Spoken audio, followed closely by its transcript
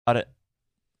Got it.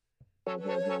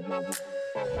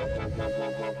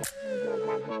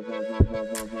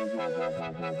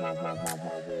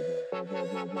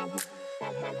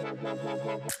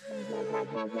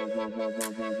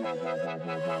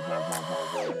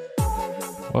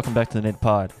 Welcome back to the Nid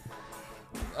Pod.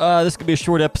 This could be a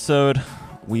short episode.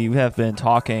 We have been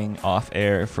talking off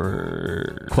air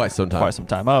for Quite some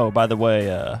time. Oh, by the way,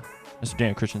 Mr.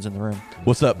 Daniel Christian's in the room.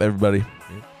 What's up, everybody?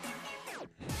 You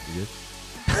good?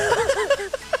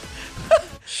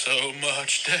 So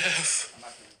much death.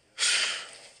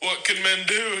 What can men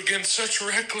do against such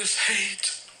reckless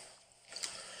hate?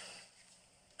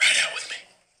 Ride out with me.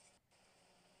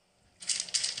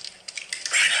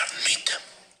 Ride out and meet them.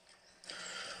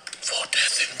 For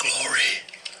death and glory.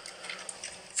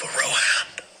 For Rohan.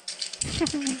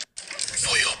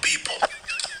 For your people.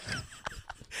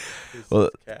 Well,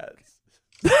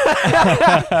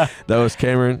 that was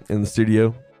Cameron in the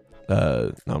studio.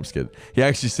 No, I'm just kidding. He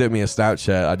actually sent me a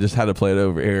Snapchat. I just had to play it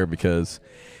over air because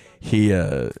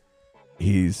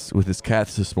he's with his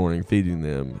cats this morning feeding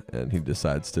them, and he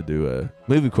decides to do a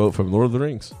movie quote from Lord of the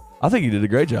Rings. I think he did a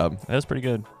great job. That was pretty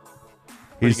good.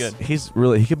 He's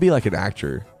really, he could be like an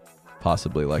actor,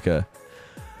 possibly like a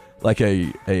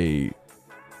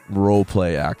role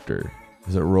play actor.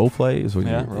 Is it role play? Is what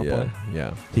role play.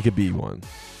 Yeah, he could be one.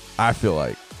 I feel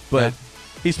like, but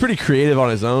he's pretty creative on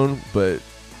his own. But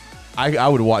I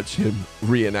would watch him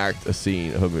reenact a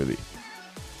scene of a movie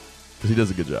because he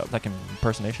does a good job. Like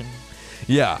impersonation?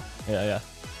 Yeah.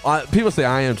 People say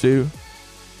I am too.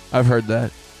 I've heard that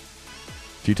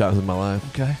a few times in my life.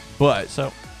 Okay. But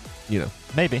So, you know,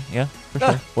 maybe, yeah, for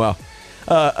sure. Well,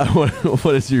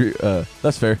 what is your?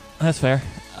 That's fair. That's fair.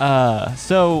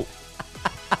 So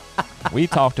we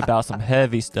talked about some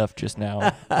heavy stuff just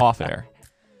now off air.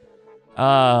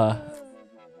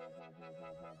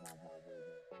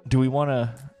 Do we want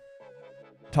to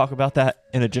talk about that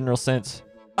in a general sense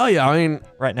Oh yeah, I mean,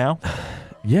 right now?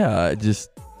 yeah. I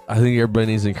think everybody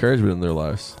needs encouragement in their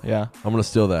lives. Yeah. I'm gonna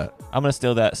steal that. I'm going to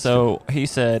steal that. So he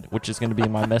said, which is going to be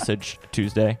my message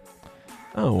Tuesday,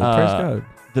 Oh, well, praise God.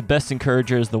 the best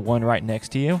encourager is the one right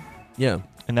next to you. Yeah.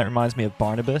 And that reminds me of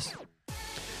Barnabas.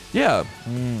 Yeah.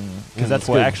 Because that's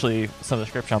what good. actually some of the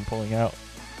scripture I'm pulling out.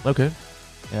 Okay.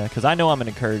 Yeah, because I know I'm an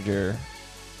encourager.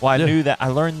 Well, I knew that. I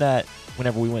learned that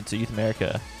whenever we went to Youth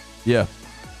America Yeah.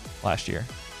 last year.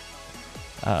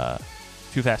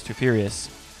 Too Fast, Too Furious.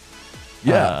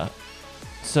 Yeah.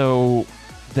 So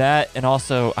that, and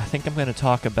also I think I'm going to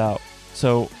talk about,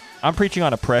 so I'm preaching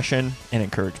on oppression and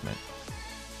encouragement.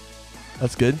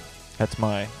 That's good. That's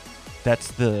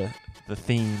the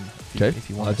theme, Okay. if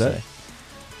you want Like to that. say.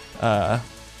 I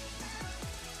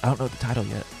don't know the title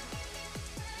yet.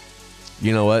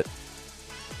 You know what?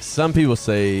 Some people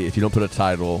say if you don't put a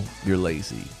title, you're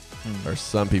lazy. Or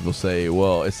some people say,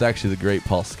 well, it's actually the great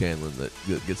Paul Scanlon that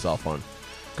gets off on,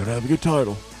 gotta have a good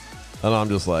title. And I'm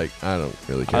just like, I don't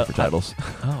really care for titles.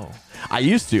 I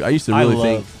used to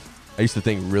really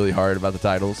think really hard about the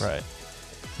titles. Right.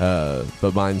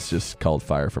 But mine's just called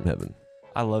Fire from Heaven.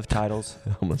 I love titles.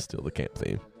 I'm gonna steal the camp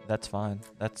theme. That's fine.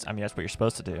 That's what you're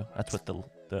supposed to do. That's what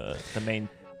the main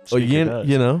Oh, speaker does.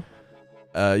 you know,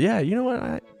 yeah, you know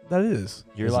what? That is.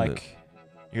 You're isn't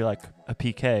like a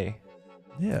PK, it?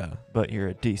 Yeah. but you're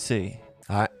a DC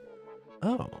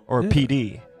Oh. or a yeah.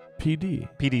 PD,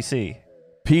 PDC.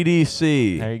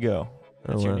 PDC. There you go.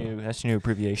 That's Oh, your wow. new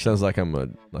abbreviation. Sounds like I'm a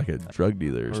drug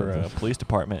dealer or or something. a police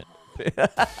department.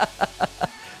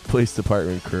 Police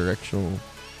Department Correctional.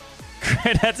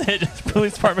 That's it. Just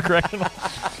police department correctional.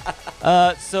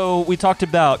 So we talked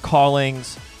about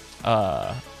callings,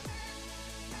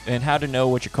 and how to know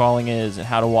what your calling is, and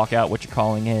how to walk out what your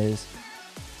calling is.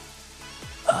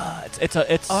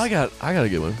 It's. Oh, I got a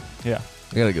good one. Yeah.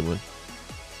 I got a good one.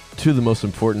 Two of the most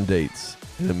important dates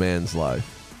in a man's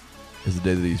life is the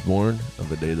day that he's born and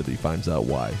the day that he finds out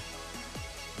why.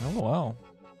 Oh wow.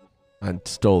 I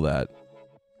stole that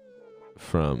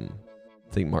from,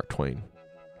 I think, Mark Twain.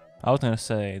 I was gonna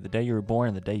say the day you were born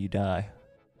and the day you die.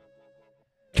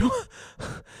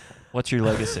 What's your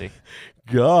legacy?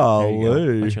 There you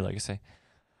go. What's your legacy?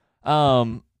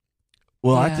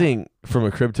 Well, I Yeah. think from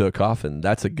a crib to a coffin,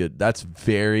 that's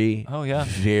very, Oh yeah.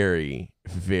 very,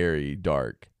 very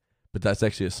dark. But that's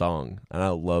actually a song, and I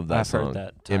love that I've song. heard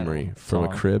that title Emery, from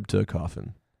song. a crib to a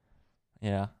coffin.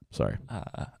 Yeah. Sorry.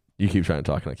 You keep trying to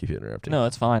talk, and I keep interrupting. No,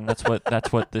 it's fine. That's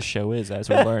what this show is, as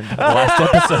we learned in the last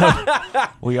episode.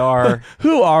 We are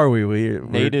Who are we? We're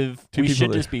native. two We people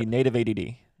should that- just be native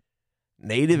ADD.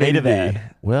 native Native AD.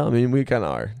 ad. Well, I mean, we kind of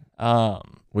are.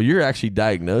 Well, you're actually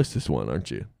diagnosed as one,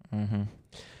 aren't you? Mm-hmm.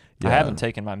 Yeah. I haven't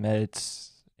taken my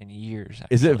meds in years.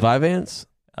 Is it actually. Vyvanse?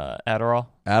 Adderall.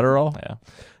 Adderall? Yeah.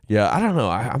 Yeah, I don't know.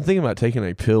 I'm thinking about taking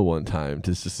a pill one time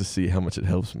just to see how much it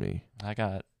helps me. I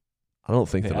got I don't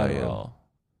think the that I am. Adderall.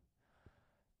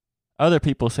 Other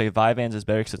people say Vyvanse is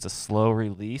better because it's a slow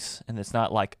release and it's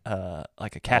not like a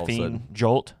caffeine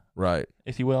jolt, Right.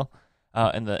 if you will.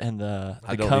 And the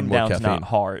I don't come need more down's caffeine. not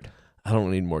hard. I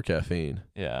don't need more caffeine.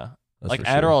 Yeah. That's Like for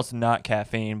sure. Adderall's not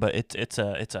caffeine, but it's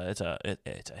a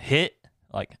hit,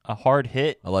 like a hard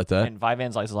hit. I like that. And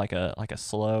Vyvanse is like a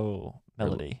slow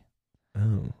melody.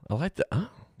 Oh, I like that. Oh,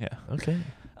 Yeah. okay.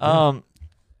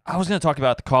 I was gonna talk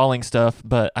about the calling stuff,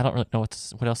 but I don't really know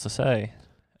what else to say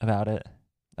about it.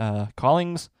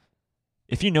 Callings,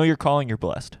 if you know your calling, you're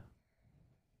blessed.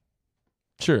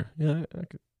 Sure. Yeah, I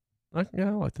like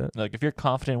that. Like if you're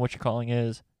confident in what your calling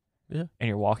is, Yeah, and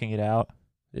you're walking it out,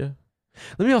 yeah.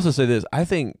 Let me also say this. I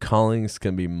think callings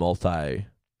can be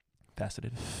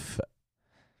faceted.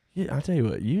 Yeah, I'll tell you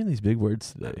what. You and these big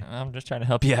words today. I'm just trying to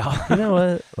help you out. You know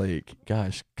what? Like,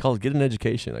 gosh, get an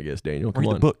education, I guess, Daniel. Come Read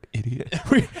on. the book, idiot.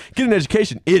 Get an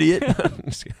education, idiot.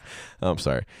 I'm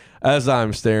sorry. As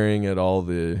I'm staring at all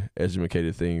the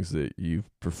educated things that you've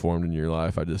performed in your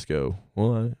life, I just go,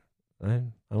 well, I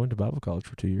went to Bible college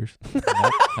for 2 years.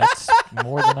 That's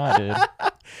more than I did.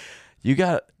 You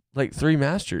got like 3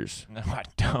 masters. No, I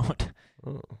don't.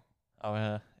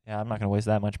 Oh. Yeah, I'm not gonna waste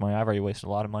that much money. I've already wasted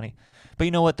a lot of money. But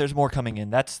you know what? There's more coming in.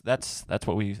 That's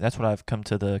what I've come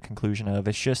to the conclusion of.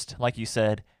 It's just like you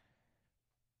said.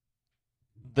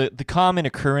 The common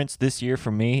occurrence this year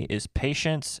for me is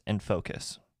patience and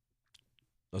focus.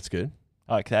 That's good.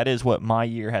 Like that is what my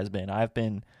year has been. I've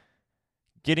been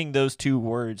getting those 2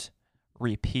 words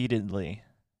repeatedly.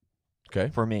 Okay.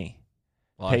 For me,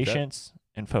 I like patience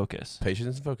and focus. that.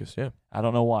 Patience and focus. Yeah. I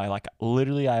don't know why. Like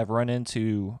literally, I have run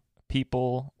into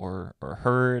people or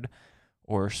heard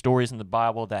or stories in the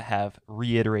Bible that have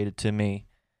reiterated to me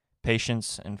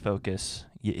patience and focus,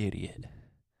 you idiot.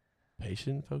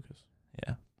 Patience and focus.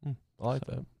 Yeah. I like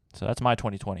that. So that's my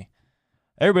 2020.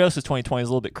 Everybody else's 2020 is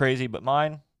a little bit crazy, but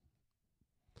mine,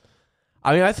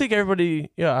 I mean, I think everybody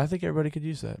could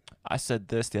use that. I said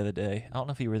this the other day. I don't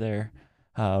know if you were there.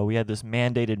 We had this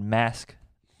mandated mask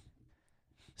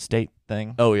state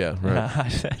thing. Oh yeah, And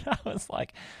right. I was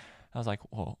like,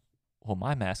 well,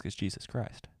 my mask is Jesus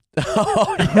Christ.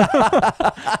 Oh,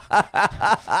 yeah.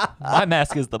 My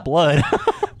mask is the blood.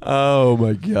 Oh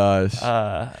my gosh.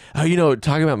 Uh,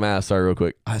 Talking about masks, sorry, real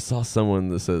quick. I saw someone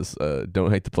that says,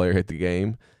 "Don't hate the player, hate the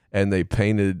game," and they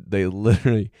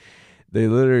literally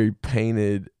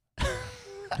painted.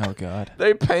 Oh God.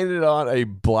 They painted on a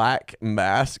black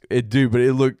mask. But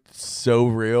it looked so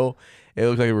real. It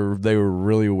looked like they were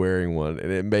really wearing one, and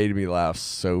it made me laugh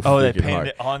so freaking hard. Oh, they painted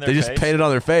it on their face? They just painted it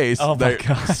on their face. Oh my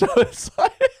God. So it's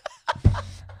like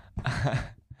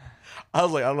I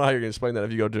was like, I don't know how you're gonna explain that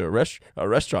if you go to a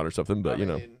restaurant or something, but I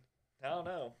don't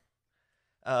know.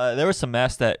 There was some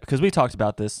masks because we talked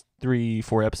about this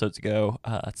 3-4 episodes ago,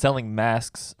 selling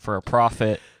masks for a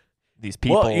profit. These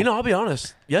people. Well, I'll be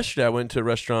honest. Yesterday I went to a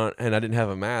restaurant and I didn't have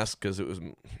a mask because it was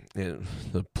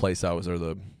the place I was or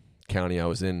the county I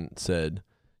was in said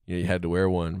you had to wear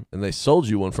one, and they sold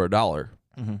you one for $1.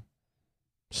 Mm-hmm.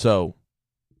 So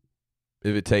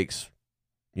if it takes,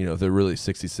 if they're really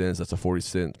 60 cents, that's a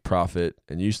 40-cent profit,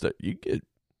 and They're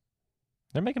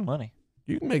making money.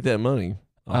 You can make that money.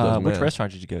 Off those Which masks.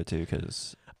 restaurant did you go to?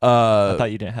 Because I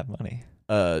thought you didn't have money.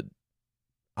 I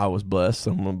was blessed.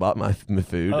 Someone bought my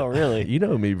food. Oh, really? You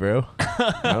know me, bro.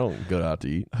 I don't go out to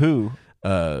eat. Who?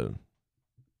 Your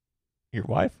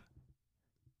wife?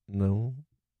 No.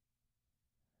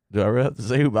 Do I really have to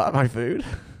say who bought my food?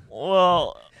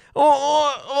 Well,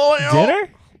 Dinner?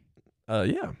 dinner?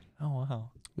 Yeah. Oh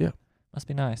wow. Yeah. Must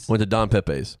be nice. Went to Don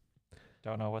Pepe's.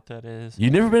 Don't know what that is. You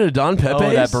never been to Don Pepe's? Oh,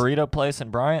 that burrito place in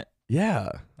Bryant. Yeah.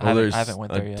 I Well, haven't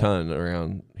went there a yet. ton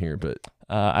around here, but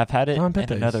I've had it Don in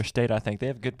Pepe's. another state. I think they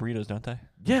have good burritos, don't they?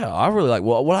 yeah, I really like.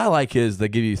 Well, what I like is they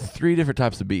give you 3 different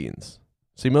types of beans.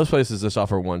 See, most places just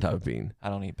offer one type of bean. I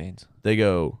don't eat beans. They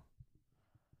go.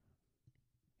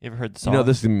 You ever heard the song?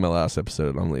 This is gonna be my last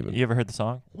episode. I'm leaving. You ever heard the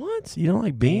song? What? You don't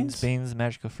like beans? Beans,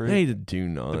 magical fruit. They do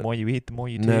not. The more you eat, the more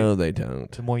you toot. No, they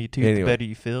don't. The more you toot, Anyway. the better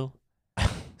you feel.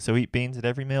 So eat beans at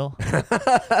every meal.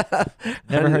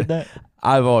 Never heard that?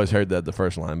 I've always heard that the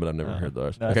first line, but I've never heard the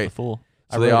rest. That's Okay, the fool.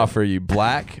 so they offer you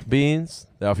black beans.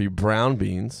 They offer you brown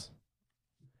beans.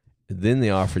 And then they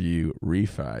offer you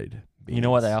refried beans. You know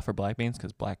why they offer black beans?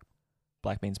 Because black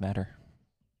beans matter.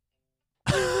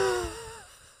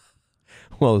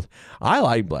 Well, I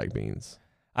like black beans.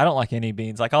 I don't like any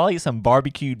beans. Like I'll eat some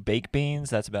barbecued baked beans.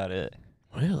 That's about it.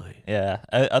 Really? Yeah.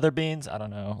 Other beans, I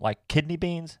don't know. Like kidney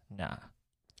beans, nah.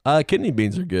 Kidney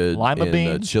beans are good. Lima in,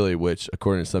 beans? Chili, which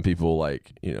according to some people,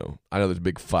 like, I know there's a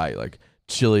big fight, like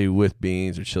chili with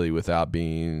beans or chili without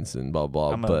beans and blah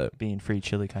blah. I'm but a bean-free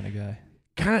chili kind of guy.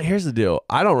 kind of here's the deal.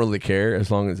 I don't really care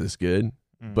as long as it's good.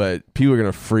 But people are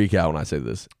gonna freak out when I say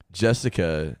this.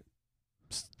 Jessica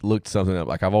looked something up.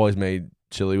 Like, I've always made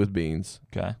chili with beans.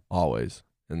 Okay. Always.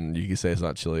 And you can say it's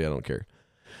not chili. I don't care.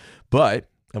 But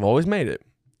I've always made it.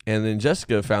 And then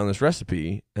Jessica found this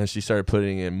recipe, and she started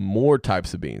putting in more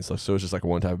types of beans. So it's just like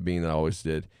one type of bean that I always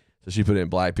did. So she put in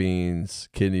black beans,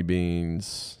 kidney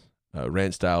beans,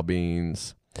 ranch-style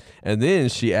beans. And then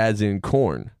she adds in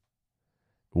corn.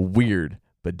 Weird.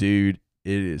 But, dude,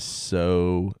 it is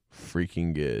so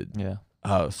freaking good. Yeah.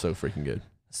 Oh, so freaking good.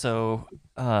 So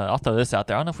I'll throw this out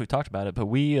there. I don't know if we've talked about it, but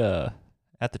we at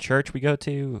the church we go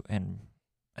to and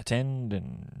attend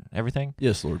and everything.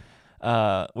 Yes, Lord.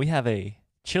 We have a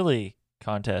chili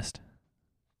contest.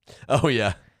 Oh,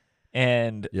 yeah.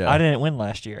 And Yeah. I didn't win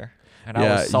last year. And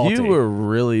I was salty. You were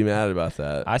really mad about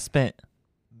that. I spent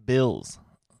bills,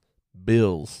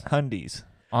 hundies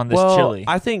on this chili.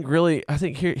 I think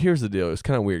here's the deal. It's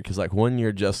kind of weird because, like, one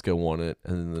year Jessica won it,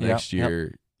 and then the next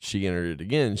year she entered it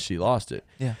again. She lost it.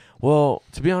 Yeah. Well,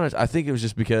 to be honest, I think it was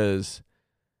just because,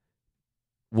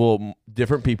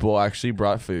 different people actually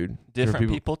brought food. Different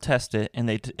people test it, and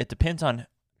it depends on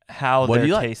how What do they're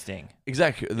you like? tasting.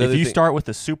 Exactly. If you start with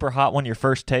a super hot one, your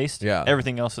first taste, Yeah.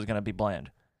 everything else is going to be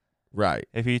bland. Right.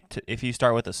 If you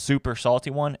start with a super salty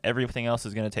one, everything else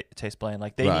is going to taste bland.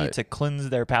 Like, they need to cleanse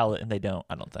their palate, and they don't,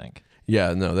 I don't think.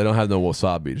 Yeah, no, they don't have no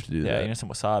wasabi to do that. Yeah, you need some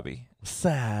wasabi.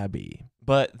 Wasabi.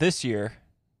 But this year,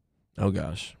 Oh,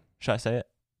 gosh. should I say it?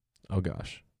 Oh,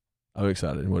 gosh. I'm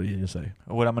excited. What are you going to say?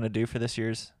 What I'm going to do for this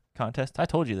year's contest? I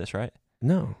told you this, right?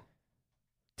 No.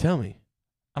 Tell me.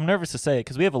 I'm nervous to say it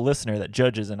because we have a listener that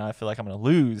judges, and I feel like I'm going to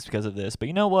lose because of this. But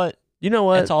you know what? You know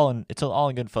what? It's all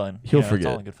in good fun. He'll forget. It's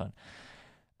all in good fun.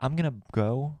 I'm gonna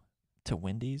go to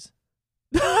Wendy's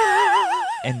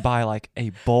and buy like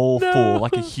a bowl full,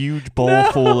 like a huge bowl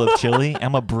full of chili.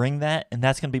 I'm gonna bring that, and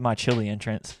that's gonna be my chili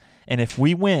entrance. And if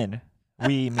we win,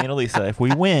 me and Elisa, if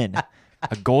we win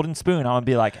a golden spoon, I'm gonna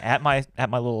be like at my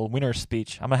little winner's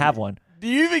speech. I'm gonna have one. Do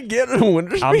you even get a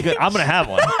winner's speech? I'm gonna have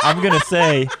one. I'm gonna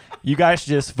say you guys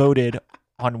just voted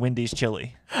on Wendy's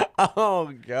chili.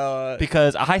 Oh, God.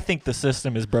 Because I think the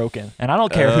system is broken, and I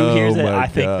don't care who hears it. I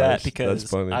think that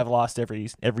because I've lost every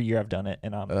year I've done it,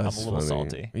 and I'm a little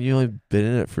salty. You only been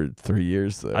in it for 3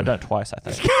 years, though. I've done it twice, I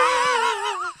think.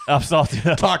 I'm salty.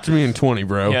 Talk to me in 20,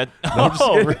 bro. Yeah.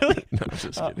 No, Really? No, I'm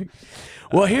just kidding.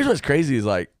 Well, here's what's crazy is,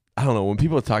 like, I don't know, when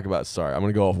people talk about, sorry, I'm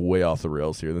going to go way off the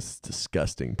rails here. This is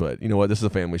disgusting, but you know what? This is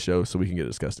a family show, so we can get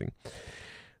disgusting.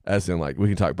 As in, like, we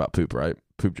can talk about poop, right?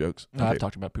 Poop jokes. No, I've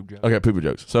talked about poop jokes. Okay, poop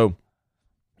jokes. So,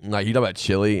 like, you talk about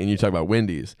chili and you talk about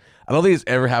Wendy's. I don't think it's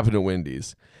ever happened at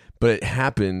Wendy's, but it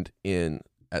happened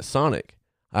at Sonic.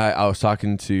 I was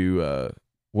talking to,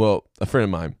 a friend of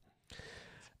mine,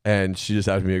 and she just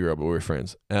happened to be a girl, but we were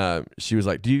friends. She was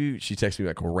like, she texted me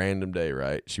like a random day,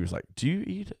 right? She was like, do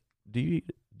you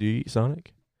eat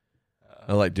Sonic?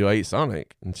 I was like, do I eat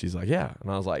Sonic? And she's like, yeah.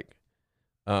 And I was like,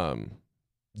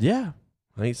 yeah.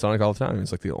 I eat Sonic all the time.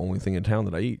 It's like the only thing in town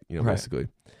that I eat, basically.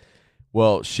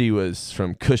 Well, she was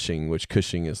from Cushing, which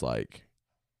Cushing is like,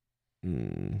 I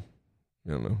don't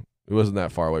know. It wasn't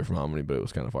that far away from Hominy, but it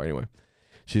was kind of far anyway.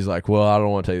 She's like, well, I don't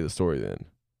want to tell you the story then.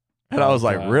 And I was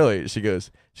like, really? She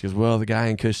goes, well, the guy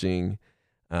in Cushing,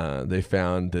 they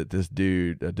found that this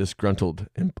dude, a disgruntled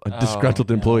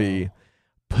employee,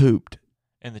 pooped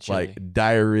in the chili. like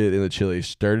diarrhea in the chili,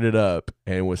 stirred it up,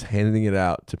 and was handing it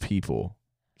out to people.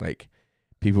 Like,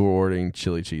 people were ordering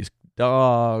chili cheese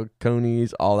dog,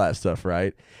 conies, all that stuff,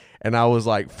 right? And I was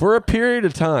like, for a period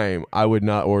of time, I would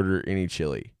not order any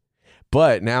chili.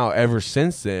 But now, ever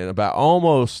since then,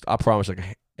 almost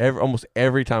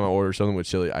every time I order something with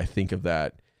chili, I think of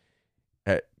that.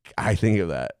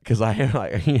 Because I am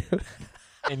like,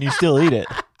 and you still eat it.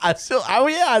 I still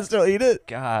eat it.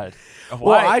 God.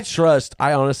 Well, I trust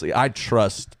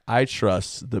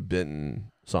the Benton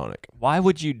Sonic. Why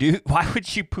would you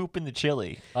poop in the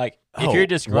chili? Like, if you're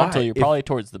disgruntled, you're probably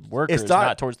towards the workers,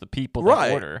 not towards the people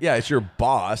that order. Yeah, it's your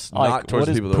boss, like, not towards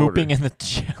the people that order. Pooping in the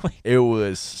chili? It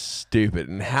was stupid.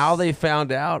 And how they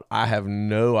found out, I have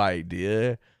no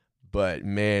idea. But,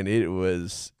 man, it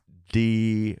was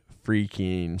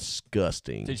freaking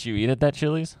disgusting. Did you eat at that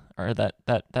Chili's or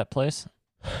that place?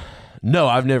 No,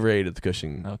 I've never ate at the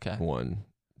Cushing one,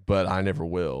 but I never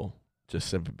will, just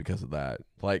simply because of that.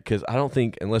 Like, because I don't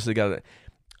think, unless they got it,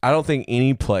 I don't think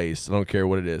any place, I don't care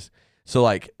what it is. So,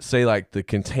 like, say, like, the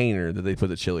container that they put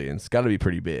the chili in, it's got to be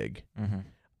pretty big. Mm-hmm.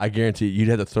 I guarantee you'd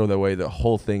have to throw away the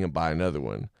whole thing and buy another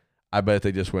one. I bet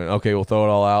they just went, okay, we'll throw it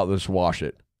all out. Let's wash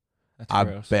it. That's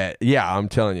gross. Bet. Yeah, I'm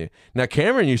telling you. Now,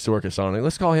 Cameron used to work at Sonic.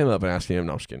 Let's call him up and ask him.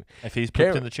 No, I'm just kidding. If he's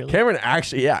pooped in the chili? Cameron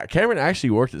actually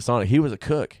worked at Sonic. He was a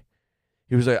cook.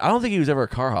 He was I don't think he was ever a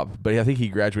car hop, but I think he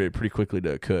graduated pretty quickly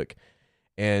to a cook.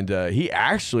 And he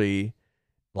actually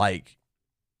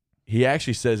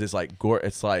says it's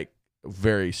like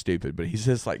very stupid, but he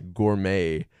says like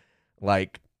gourmet,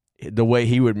 like the way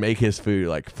he would make his food,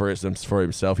 like for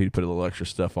himself, he'd put a little extra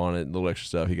stuff on it, and a little extra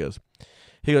stuff. He goes,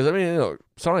 I mean,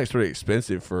 Sonic's pretty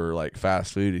expensive for like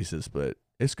fast food. He says, but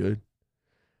it's good.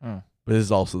 But this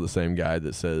is also the same guy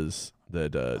that says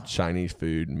that Chinese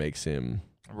food makes him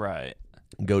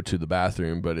go to the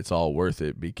bathroom, but it's all worth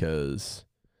it because,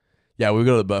 yeah, we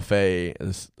go to the buffet.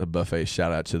 The buffet.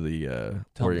 Shout out to the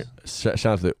shout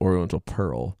out to the Oriental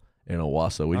Pearl in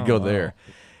Owasso. We'd go there,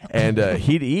 and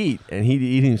he'd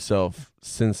eat himself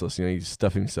senseless. He'd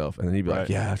stuff himself, and then he'd be like,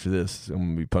 "Yeah, after this, I'm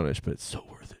gonna be punished, but it's so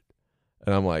worth it."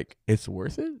 And I'm like, "It's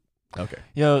worth it." Okay.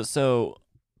 Yo, so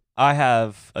I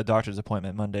have a doctor's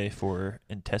appointment Monday for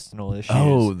intestinal issues.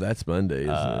 Oh, that's Monday,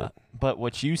 isn't it? But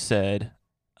what you said,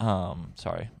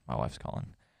 sorry, my wife's calling.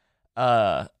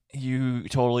 You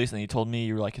told Lisa and you told me,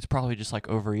 you were like, it's probably just like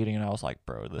overeating, and I was like,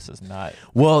 bro, this is not.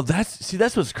 Well, that's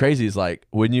what's crazy is like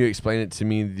when you explained it to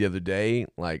me the other day,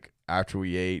 like after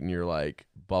we ate, and you're like,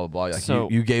 blah blah blah, like so,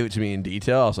 you gave it to me in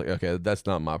detail. I was like, okay, that's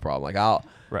not my problem. Like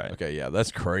okay, yeah,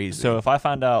 that's crazy. So if I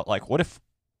find out, like,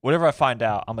 whatever I find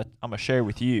out, I'm gonna share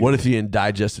with you. What if you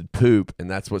indigested poop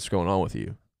and that's what's going on with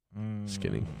you? Just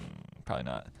kidding. Probably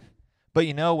not. But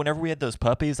whenever we had those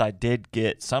puppies, I did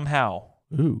get somehow.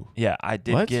 Ooh. Yeah, I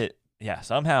did get. Yeah,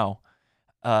 somehow.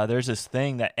 There's this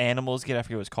thing that animals get. I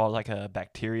forget what it's called, like a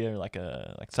bacteria or like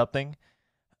something.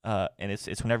 And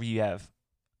it's whenever you have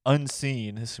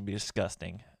unseen. This would be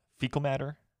disgusting. Fecal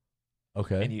matter.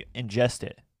 Okay. And you ingest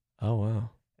it. Oh wow.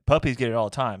 Puppies get it all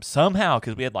the time. Somehow,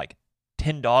 because we had like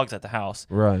 10 dogs at the house.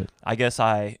 Right. I guess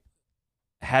I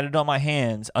had it on my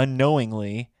hands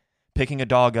unknowingly, picking a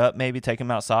dog up, maybe taking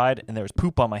him outside, and there was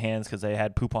poop on my hands because they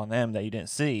had poop on them that you didn't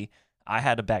see. I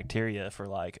had a bacteria for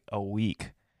like a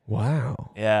week.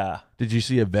 Wow. Yeah. Did you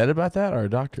see a vet about that or a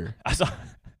doctor? I saw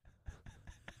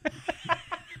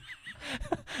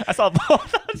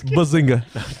both.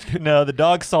 Bazinga. No, the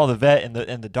dogs saw the vet,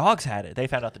 and the dogs had it. They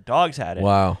found out the dogs had it.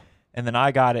 Wow. And then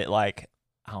I got it like,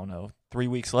 I don't know, 3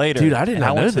 weeks later. Dude, I did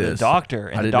not know this. I went to the doctor,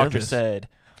 and the doctor said,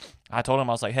 I told him,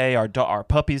 I was like, hey, our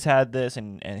puppies had this,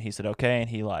 and he said, okay, and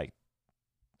he like,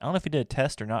 I don't know if he did a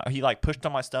test or not. He like pushed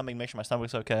on my stomach, make sure my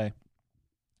stomach's okay.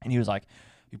 And he was like,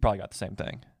 you probably got the same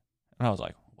thing. And I was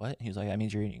like, what? He was like, that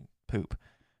means you're eating poop.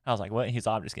 I was like, what? And he's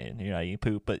like, I'm just kidding. You're not eating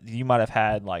poop. But you might have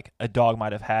had, like, a dog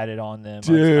might have had it on them.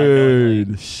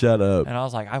 Dude, shut up. And I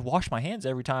was like, I wash my hands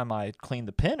every time I clean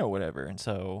the pen or whatever. And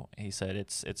so he said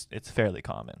it's fairly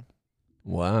common.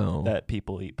 Wow. That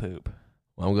people eat poop.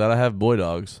 Well, I'm glad I have boy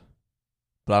dogs.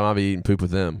 But I might be eating poop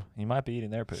with them. You might be eating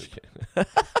their poop.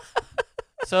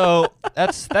 So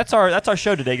that's our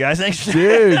show today, guys. Thanks,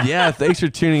 dude. Yeah, thanks for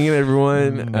tuning in,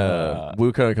 everyone.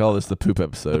 We kind of call this the poop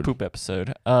episode. The poop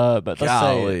episode. But let's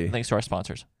say thanks to our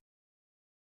sponsors.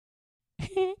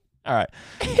 All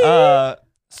right.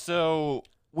 So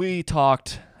we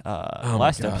talked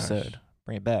last episode.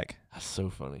 Bring it back. That's so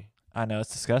funny. I know,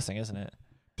 it's disgusting, isn't it?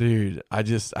 Dude, I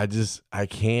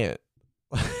can't.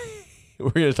 We're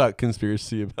gonna talk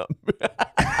conspiracy about.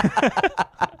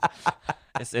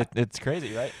 It's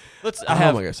crazy, right?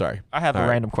 Oh my god, sorry. I have a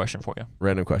random question for you.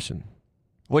 Random question.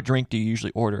 What drink do you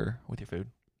usually order with your food?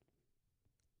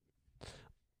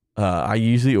 I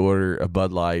usually order a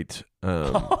Bud Light.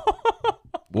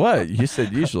 What? You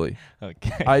said usually.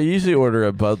 Okay. I usually order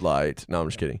a Bud Light. No, I'm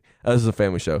just kidding. This is a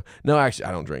family show. No, actually,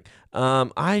 I don't drink.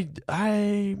 I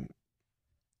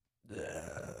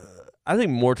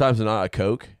think more times than not a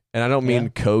Coke. And I don't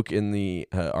mean Coke in the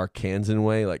Arkansan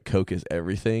way, like Coke is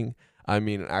everything. I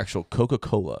mean an actual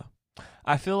Coca-Cola.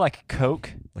 I feel like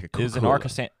Coke is an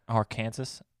Arkansas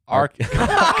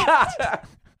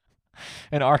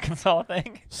an Arkansas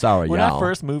thing. Sorry, when I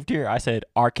first moved here, I said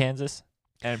Arkansas,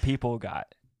 and people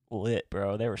got lit,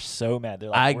 bro. They were so mad. They're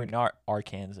like, we're not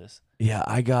Arkansas. Yeah,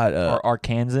 I got or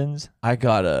Arkansans. I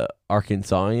got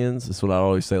Arkansasians. That's what I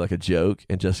always say, like a joke.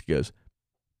 And Jessica goes,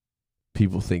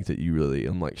 people think that you really.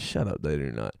 I'm like, shut up, they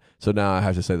do not. So now I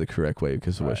have to say the correct way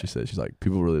because of what she said. She's like,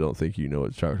 people really don't think you know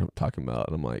what you're talking about.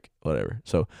 And I'm like, whatever.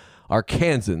 So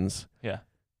Arkansans,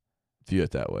 view it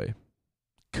that way.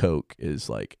 Coke is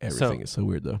like everything. It's so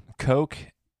weird though. Coke,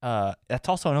 that's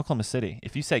also in Oklahoma City.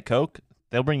 If you say Coke,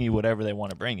 they'll bring you whatever they want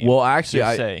to bring you. Well, actually,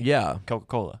 say yeah,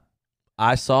 Coca-Cola.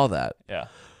 I saw that. Yeah.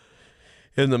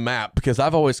 in the map because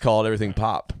I've always called everything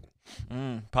pop.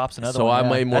 Pop's another So one. I'm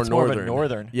way more That's northern. More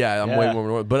of a northern. Yeah, I'm way more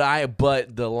northern.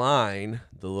 But the line,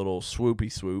 the little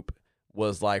swoopy swoop,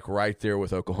 was like right there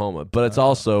with Oklahoma. But it's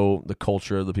also the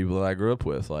culture of the people that I grew up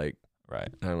with. Like, right.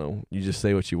 I don't know. You just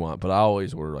say what you want, but I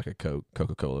always order like a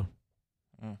Coca-Cola.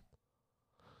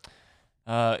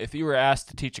 If you were asked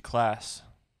to teach a class,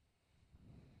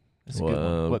 this is a good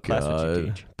one. What class would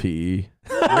you teach? PE.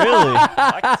 Really?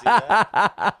 I can see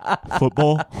that.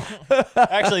 Football?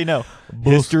 Actually, no.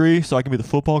 History, so I can be the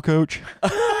football coach.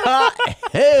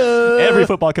 Hey-o. Every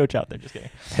football coach out there, just kidding.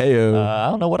 Hey-o. I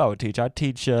don't know what I would teach. I'd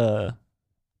teach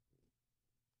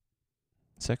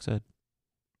sex ed.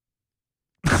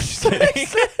 Just kidding.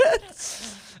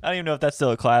 I don't even know if that's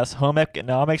still a class. Home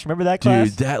economics. Remember that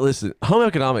class? Dude, home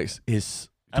economics is.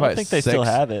 I don't think they still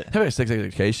have it. Having sex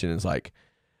education is like.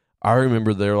 I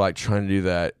remember they were like trying to do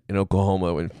that in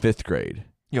Oklahoma in 5th grade.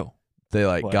 Yo, they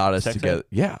like what, got us sex together. ed?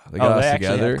 Yeah, they got us actually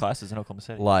together. have classes in Oklahoma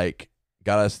City. Like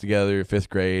got us together in 5th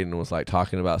grade and was like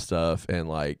talking about stuff and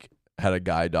like had a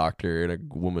guy doctor and a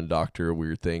woman doctor, a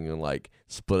weird thing, and like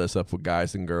split us up with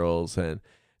guys and girls, and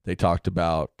they talked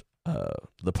about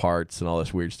the parts and all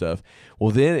this weird stuff.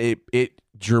 Well, then it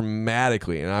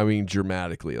dramatically, and I mean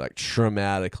dramatically, like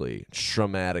traumatically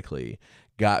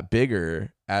got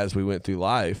bigger as we went through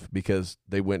life because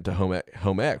they went to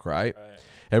home ec, right?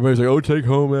 Everybody's like, "Oh, take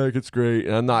home ec, it's great."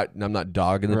 And I'm not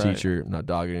dogging the teacher, I'm not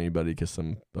dogging anybody because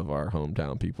some of our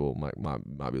hometown people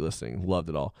might be listening, loved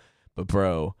it all. But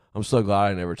bro, I'm so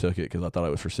glad I never took it because I thought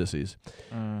it was for sissies.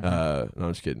 No,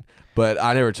 I'm just kidding. But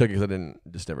I never took it because I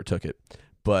never took it.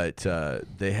 But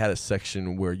they had a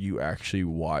section where you actually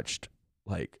watched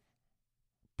like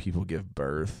people give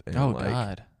birth and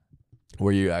God.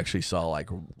 Where you actually saw like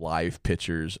live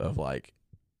pictures of like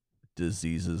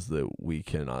diseases that we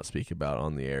cannot speak about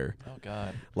on the air. Oh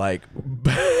God. Like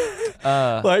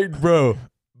like bro,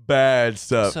 bad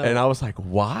stuff. And I was like,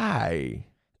 why?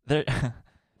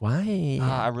 Why?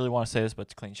 I really want to say this, but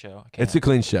it's a clean show. It's a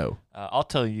clean show. I'll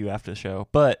tell you after the show.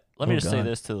 But let me just say God.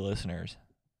 this to the listeners.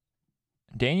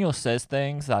 Daniel says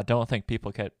things that I don't think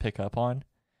people can pick up on.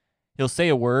 He'll say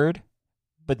a word,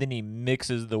 but then he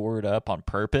mixes the word up on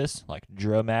purpose, like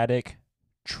dramatic,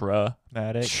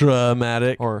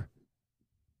 traumatic, or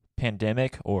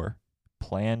pandemic, or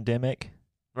plandemic.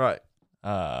 Right.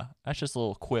 That's just a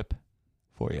little quip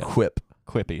for you.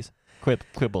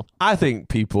 Quibble. I think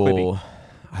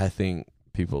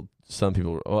some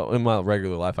people, well, in my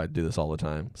regular life, I do this all the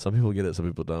time. Some people get it, some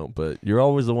people don't, but you're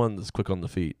always the one that's quick on the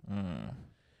feet.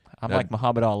 I'm like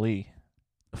Muhammad Ali.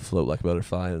 Float like a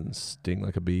butterfly and sting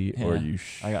like a bee, Yeah, or you.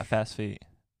 I got fast feet.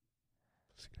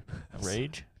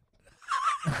 Rage.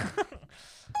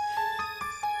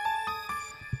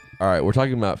 All right, we're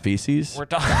talking about feces. We're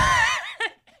talking.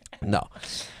 No,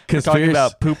 We're talking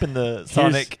about pooping the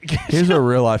Sonic. Here's a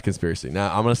real life conspiracy.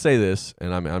 Now I'm gonna say this,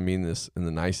 and I mean this in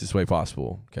the nicest way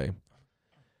possible. Okay.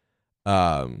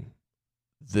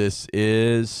 This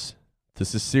is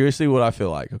seriously what I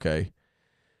feel like. Okay.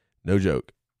 No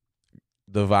joke.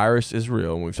 The virus is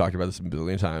real, and we've talked about this a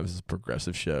billion times. It's a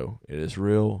progressive show. It is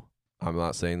real. I'm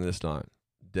not saying that it's not.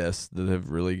 Deaths that have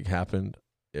really happened,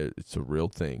 it's a real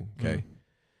thing, okay?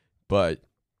 But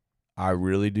I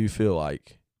really do feel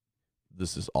like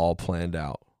this is all planned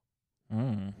out.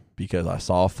 Because I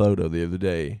saw a photo the other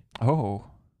day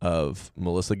of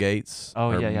Melissa Gates.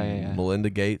 Yeah. Melinda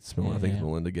Gates. I think it's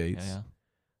Melinda Gates.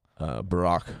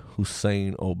 Barack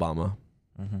Hussein Obama.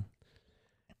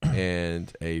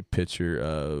 And a picture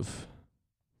of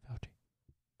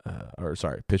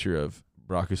picture of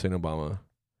Barack Hussein Obama,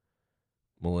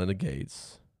 Melinda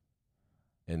Gates,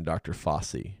 and Dr.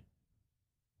 Fauci.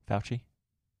 Fauci?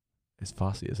 It's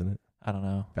Fauci, isn't it? I don't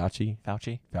know. Fauci?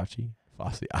 Fauci? Fauci.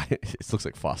 It looks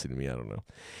like Fauci to me. I don't know.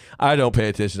 I don't pay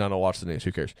attention. I don't watch the news.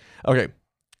 Who cares? Okay.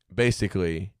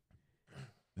 Basically,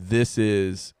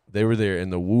 they were there in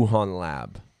the Wuhan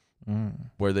lab.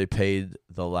 Where they paid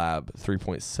the lab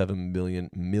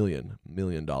 $3.7 million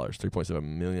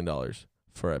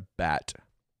for a bat,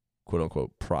 quote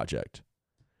unquote, project.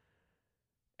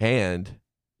 And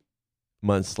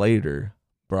months later,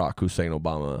 Barack Hussein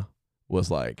Obama was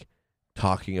like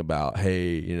talking about,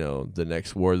 hey, the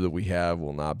next war that we have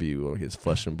will not be against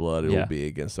flesh and blood; it will be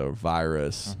against a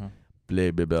virus.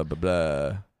 Blah blah blah blah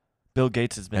blah. Bill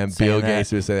Gates has been and saying Bill that. Gates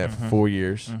has been saying that for 4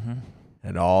 years.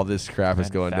 And all this crap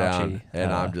is going Fauci, down,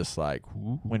 and I'm just like,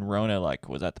 when Rona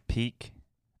was at the peak,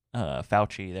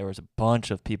 Fauci, there was a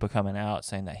bunch of people coming out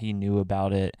saying that he knew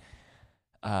about it,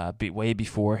 way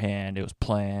beforehand. It was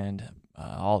planned,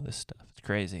 all this stuff. It's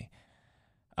crazy.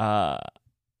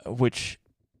 Which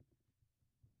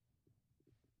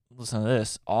listen to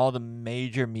this. All the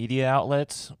major media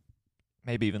outlets,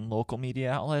 maybe even local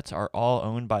media outlets, are all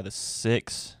owned by the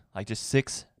six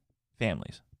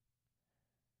families.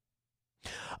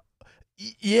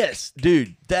 Yes,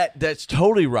 dude. That's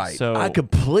totally right. So- I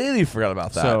completely forgot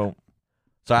about that. So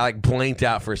So I like blanked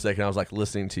out for a second. I was like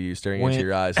listening to you, staring When- into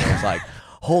your eyes, and I was like,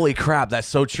 "Holy crap, that's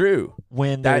so true."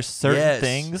 when That- there's certain yes.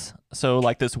 things, so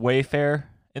like this Wayfair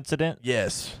incident,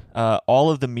 Yes, all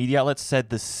of the media outlets said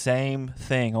the same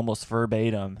thing almost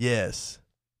verbatim, yes,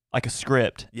 like a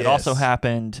script. It also Yes.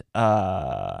 happened.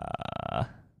 God,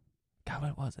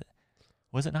 what was it?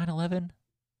 Was it 9/11?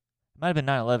 It might have been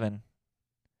 9/11.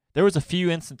 There was a few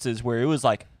instances where it was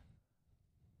like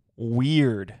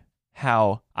weird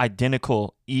how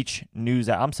identical each news.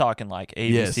 I'm talking like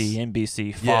ABC, Yes.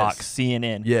 NBC, Fox, Yes.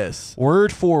 CNN. yes,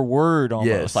 Word for word almost.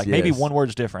 Yes, like maybe yes. one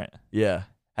word's different. yeah.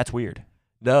 That's weird.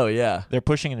 No, yeah. They're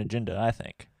pushing an agenda, I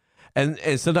think. And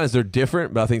sometimes they're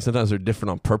different, but I think sometimes they're different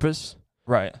on purpose.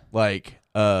 Right. Like,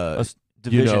 Division.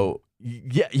 you know,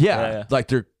 Yeah. like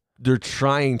they're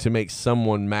trying to make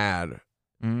someone mad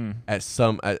at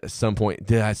some point.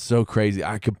 Dude, that's so crazy.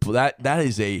 That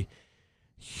is a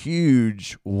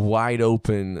huge, wide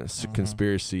open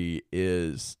conspiracy.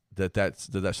 Is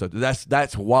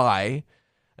that's why,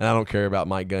 and I don't care about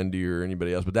Mike Gundy or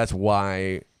anybody else, but that's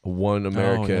why One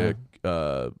America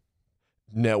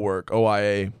Network,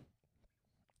 OIA,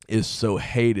 is so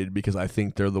hated, because I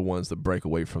think they're the ones that break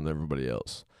away from everybody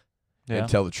else and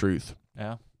tell the truth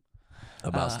Yeah.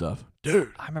 about stuff.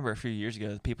 Dude, I remember a few years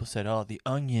ago, people said, "Oh, the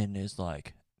Onion is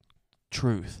like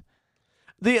truth."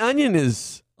 The Onion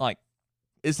is Like,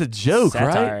 it's a joke,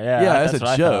 satire, right? yeah, it's that's a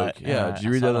what I joke. thought. Yeah, Yeah, did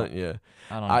you read so I that? don't- Yeah.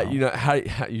 I don't know. You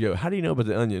know how do you know about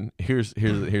the Onion? Here's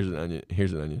an onion.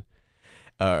 Here's an onion.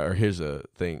 Or here's a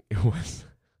thing. It was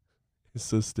it's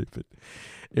so stupid.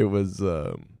 It was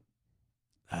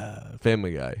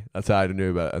Family Guy. That's how I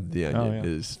knew about the Onion. yeah.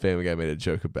 Is Family Guy made a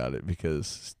joke about it,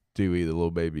 because Stewie, the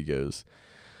little baby, goes,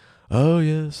 "Oh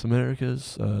yes,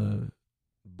 America's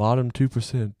bottom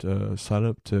 2% sign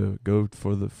up to go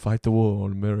for the fight the war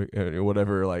on America," or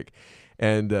whatever. Like,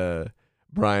 and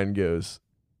Brian goes,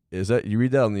 "Is that you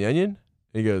read that on the Onion?"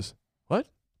 And he goes, "What?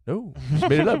 No, just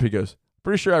made it up." He goes,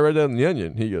 "Pretty sure I read that on the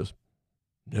Onion." He goes,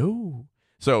 "No."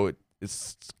 So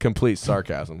it's complete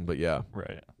sarcasm, but yeah.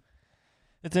 Right.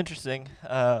 It's interesting.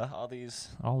 All these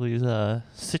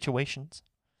situations,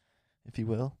 if you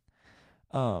will.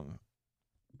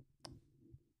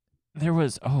 There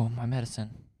was my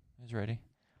medicine is ready.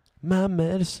 My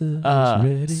medicine is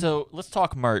ready. So let's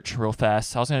talk merch real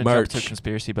fast. I was going to jump to Merch.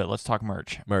 conspiracy, but let's talk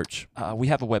merch. Merch. We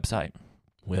have a website.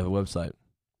 We have a website.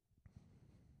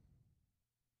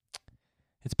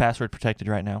 It's password protected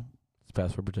right now. It's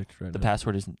password protected right The now.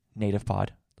 password is NativePod.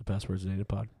 The password is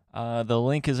NativePod. The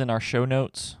link is in our show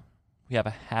notes. We have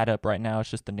a hat up right now. It's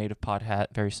just the NativePod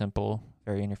hat. Very simple,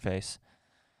 very in your face.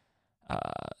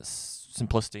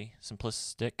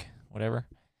 Simplistic, whatever.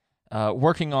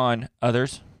 Working on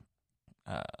others.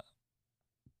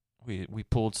 We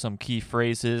pulled some key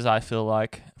phrases, I feel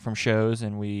like, from shows,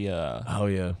 and we Oh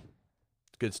yeah,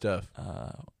 good stuff.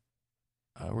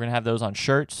 we're gonna have those on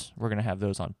shirts. We're gonna have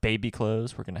those on baby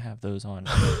clothes. We're gonna have those on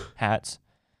hats.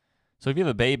 So if you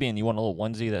have a baby and you want a little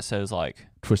onesie that says like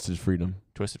Twisted Freedom,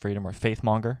 Twisted Freedom or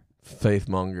Faithmonger,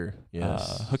 Faithmonger.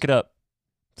 Yes, hook it up.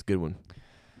 it's a good one.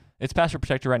 It's password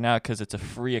protected right now because it's a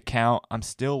free account. I'm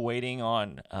still waiting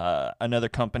on another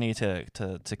company to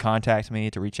contact me,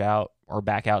 to reach out or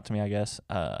back out to me, I guess,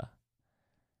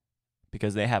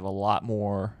 because they have a lot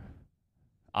more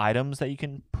items that you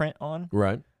can print on.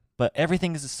 Right. But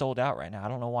everything is sold out right now. I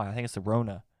don't know why. I think it's the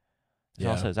Rona. It Yeah.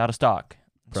 also says out of stock.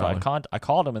 Probably. So I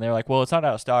called them and they're like, well, it's not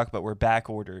out of stock, but we're back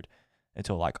ordered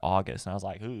until like August. And I was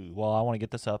like, ooh, well, I want to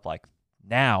get this up like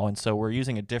now. And so we're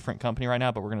using a different company right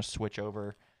now, but we're going to switch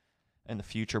over in the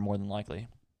future more than likely.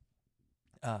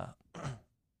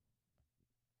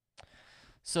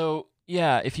 So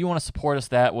yeah, if you want to support us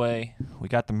that way, we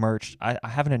got the merch. I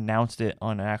haven't announced it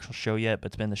on an actual show yet, but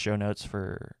it's been in the show notes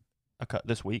for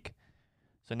this week.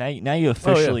 So now you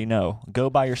officially know. Go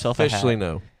buy yourself a hat. Officially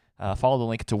no. Follow the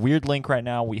link. It's a weird link right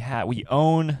now. We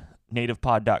own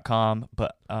nativepod.com,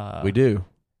 but We do.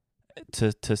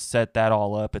 To set that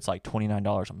all up, it's like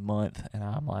 $29 a month, and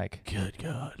I'm like, Good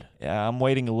God. yeah, I'm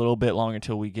waiting a little bit longer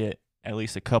until we get at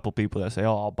least a couple people that say,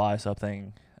 oh, I'll buy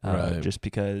something, Right. just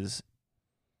because.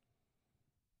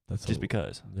 That's Just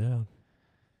because.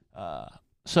 Yeah.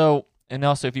 So, and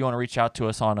also if you want to reach out to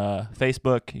us on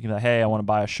Facebook, you can be like, hey, I want to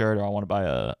buy a shirt or I want to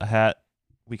buy a hat.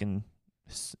 We can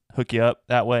hook you up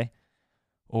that way.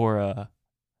 Or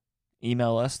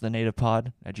email us,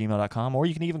 thenativepod@gmail.com. Or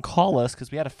you can even call us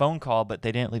because we had a phone call, but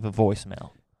they didn't leave a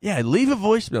voicemail. Yeah, leave a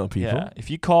voicemail, people. Yeah, if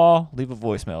you call, leave a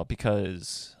voicemail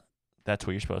because that's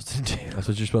what you're supposed to do. That's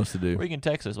what you're supposed to do. Or you can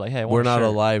text us like, "Hey, I want We're a not shirt." a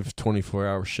live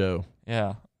 24-hour show.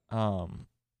 Yeah.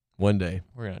 One day.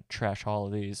 We're gonna trash all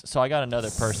of these. So I got another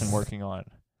person working on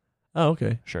Oh,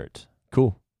 okay. shirts.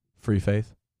 Cool. Free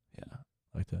faith. Yeah.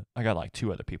 I like that. I got like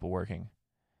 2 other people working.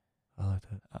 I like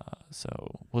that. So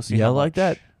we'll see. Yeah, how I like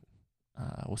much,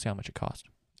 that. We'll see how much it costs.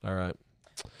 All right.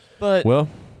 But Well.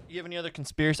 you have any other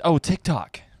conspiracy? Oh,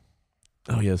 TikTok.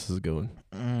 Oh, yes, this is a good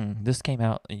one. This came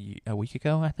out a week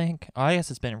ago, I think. I guess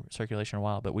it's been in circulation a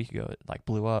while, but a week ago it like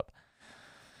blew up.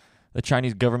 The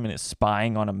Chinese government is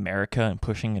spying on America and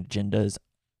pushing agendas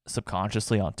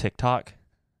subconsciously on TikTok,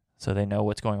 so they know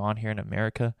what's going on here in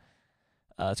America.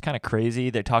 It's kind of crazy.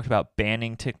 They talked about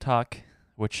banning TikTok,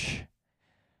 which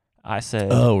I said.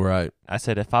 Oh, right. I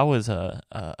said if I was a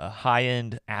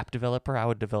high-end app developer, I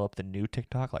would develop the new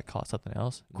TikTok, like call it something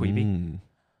else, Quibi.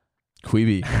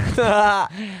 Quibi.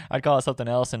 I'd call it something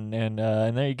else, and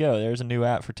there you go. There's a new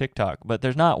app for TikTok, but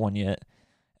there's not one yet.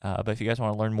 But if you guys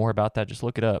want to learn more about that, just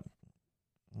look it up.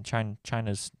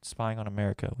 China's spying on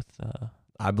America with.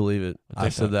 I believe it. I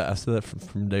said that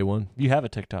from day one. You have a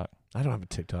TikTok. I don't have a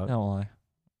TikTok. Don't lie.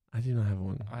 I do not have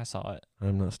one. I saw it.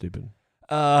 I'm not stupid.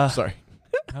 Sorry.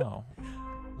 No.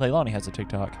 Leilani has a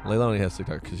TikTok. Leilani has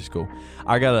TikTok because she's cool.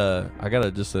 I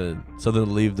got just something to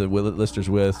leave the listeners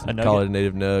with. Call it a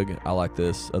native nug. I like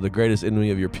this. The greatest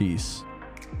enemy of your peace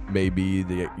may be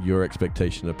your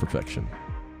expectation of perfection.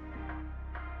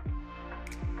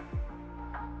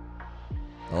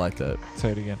 I like that.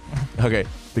 Say it again. Okay.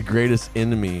 The greatest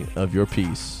enemy of your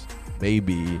peace may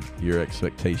be your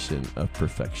expectation of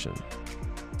perfection.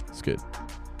 It's good.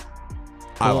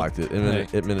 I liked it.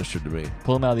 It ministered to me.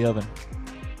 Pull them out of the oven.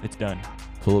 It's done.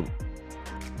 Pull them.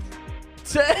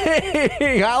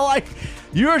 Dang!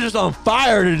 You are just on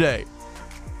fire today.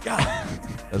 God.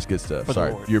 That's good stuff. For the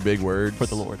Sorry. Lord. Your big words. For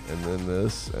the Lord. And then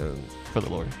this and For the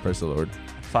Lord. praise the Lord.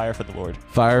 Fire for the Lord.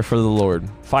 Fire for the Lord.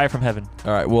 Fire from heaven.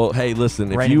 All right. Well, hey,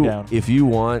 listen. If you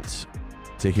want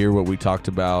to hear what we talked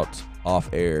about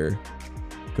off air,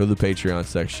 go to the Patreon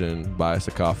section, buy us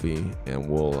a coffee, and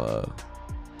we'll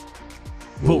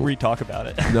re-talk about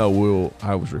it. No,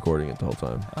 I was recording it the whole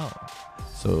time. Oh.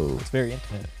 So It's very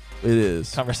intimate. It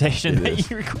is. Conversation It that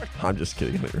is. you record. I'm just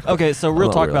kidding. Okay, so real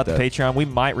not talk worried about about the that. Patreon. We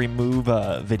might remove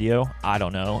video. I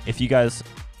don't know. If you guys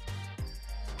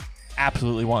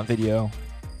absolutely want video,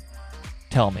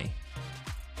 tell me.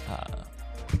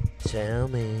 Tell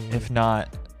me. If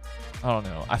not, I don't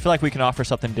know. I feel like we can offer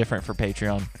something different for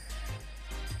Patreon.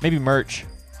 Maybe merch.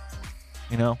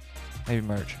 You know? Maybe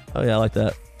merch. Oh, yeah, I like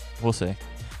that. We'll see.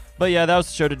 But yeah, that was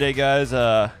the show today, guys.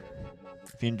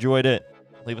 If you enjoyed it,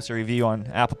 leave us a review on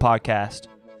Apple Podcast.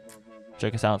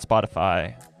 Check us out on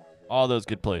Spotify. All those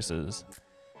good places.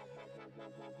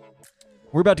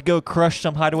 We're about to go crush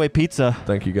some Hideaway Pizza.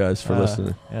 Thank you guys for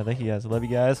listening. Yeah, thank you guys. Love you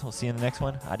guys. We'll see you in the next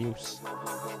one. Adios.